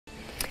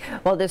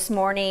Well, this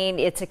morning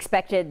it's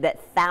expected that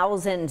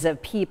thousands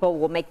of people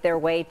will make their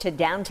way to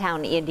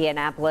downtown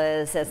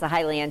Indianapolis as the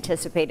highly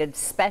anticipated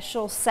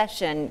special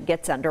session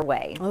gets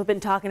underway. We've been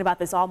talking about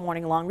this all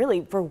morning long,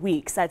 really for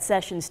weeks. That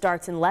session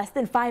starts in less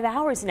than 5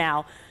 hours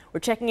now.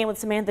 We're checking in with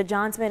Samantha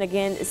Johnston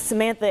again.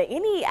 Samantha,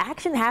 any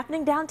action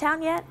happening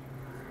downtown yet?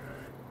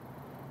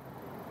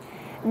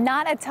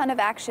 Not a ton of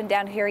action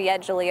down here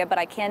yet, Julia, but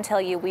I can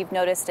tell you we've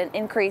noticed an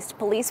increased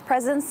police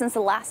presence since the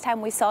last time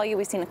we saw you.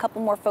 We've seen a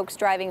couple more folks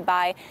driving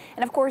by.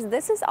 And of course,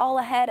 this is all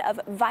ahead of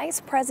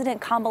Vice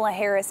President Kamala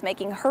Harris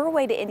making her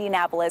way to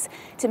Indianapolis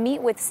to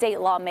meet with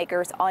state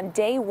lawmakers on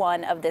day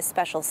one of this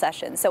special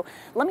session. So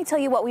let me tell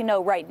you what we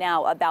know right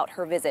now about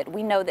her visit.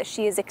 We know that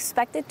she is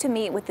expected to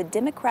meet with the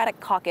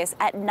Democratic caucus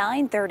at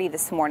 9:30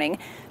 this morning.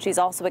 She's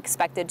also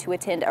expected to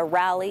attend a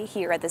rally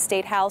here at the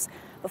State House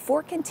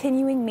before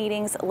continuing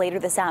meetings later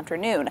this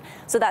afternoon.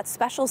 So that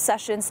special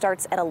session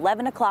starts at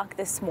 11 o'clock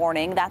this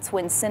morning. That's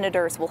when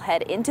senators will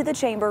head into the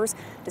chambers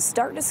to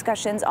start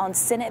discussions on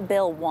Senate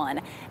Bill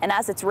 1. And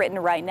as it's written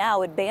right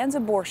now, it bans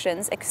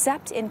abortions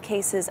except in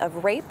cases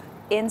of rape,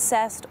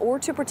 incest, or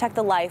to protect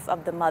the life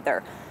of the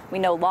mother. We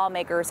know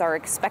lawmakers are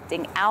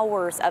expecting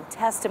hours of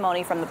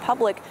testimony from the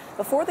public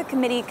before the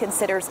committee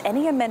considers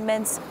any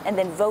amendments and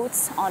then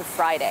votes on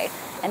Friday.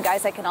 And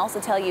guys, I can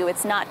also tell you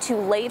it's not too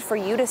late for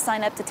you to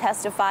sign up to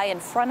testify in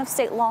front of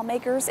state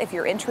lawmakers if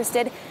you're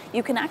interested.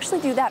 You can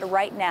actually do that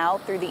right now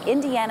through the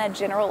Indiana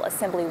General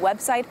Assembly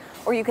website,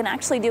 or you can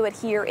actually do it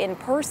here in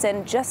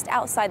person just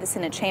outside the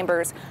Senate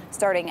chambers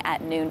starting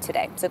at noon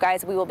today. So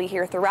guys, we will be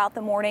here throughout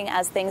the morning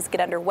as things get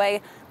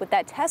underway with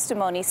that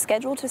testimony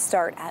scheduled to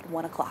start at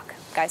 1 o'clock.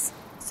 Guys.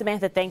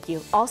 Samantha, thank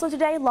you. Also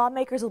today,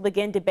 lawmakers will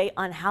begin debate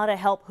on how to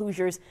help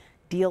Hoosiers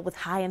deal with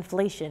high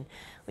inflation.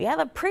 We have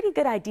a pretty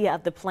good idea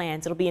of the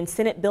plans. It'll be in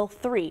Senate Bill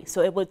 3,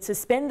 so it would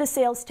suspend the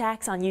sales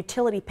tax on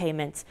utility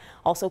payments,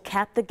 also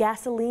cap the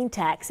gasoline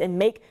tax, and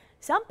make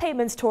some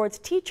payments towards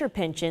teacher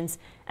pensions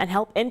and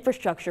help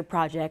infrastructure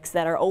projects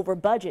that are over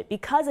budget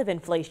because of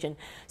inflation.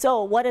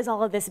 So what does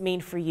all of this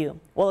mean for you?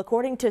 Well,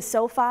 according to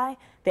SoFi,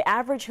 the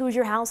average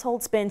Hoosier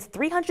household spends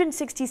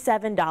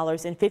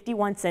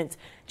 $367.51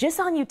 just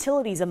on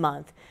utilities a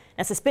month.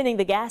 Now, suspending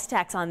the gas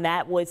tax on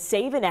that would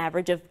save an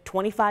average of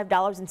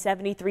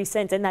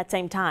 $25.73 in that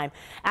same time.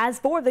 As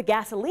for the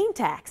gasoline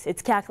tax,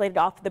 it's calculated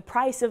off the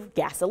price of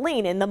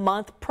gasoline in the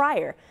month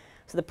prior.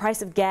 So the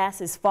price of gas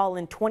has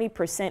fallen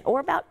 20% or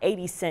about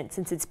 80 cents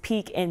since its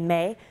peak in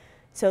May.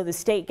 So the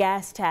state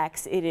gas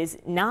tax, it is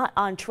not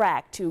on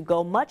track to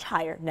go much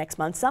higher next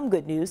month. Some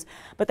good news,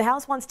 but the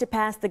House wants to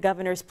pass the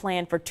governor's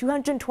plan for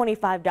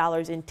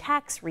 $225 in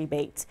tax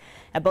rebates.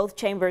 Now, both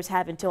chambers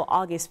have until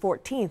August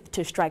 14th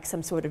to strike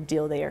some sort of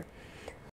deal there.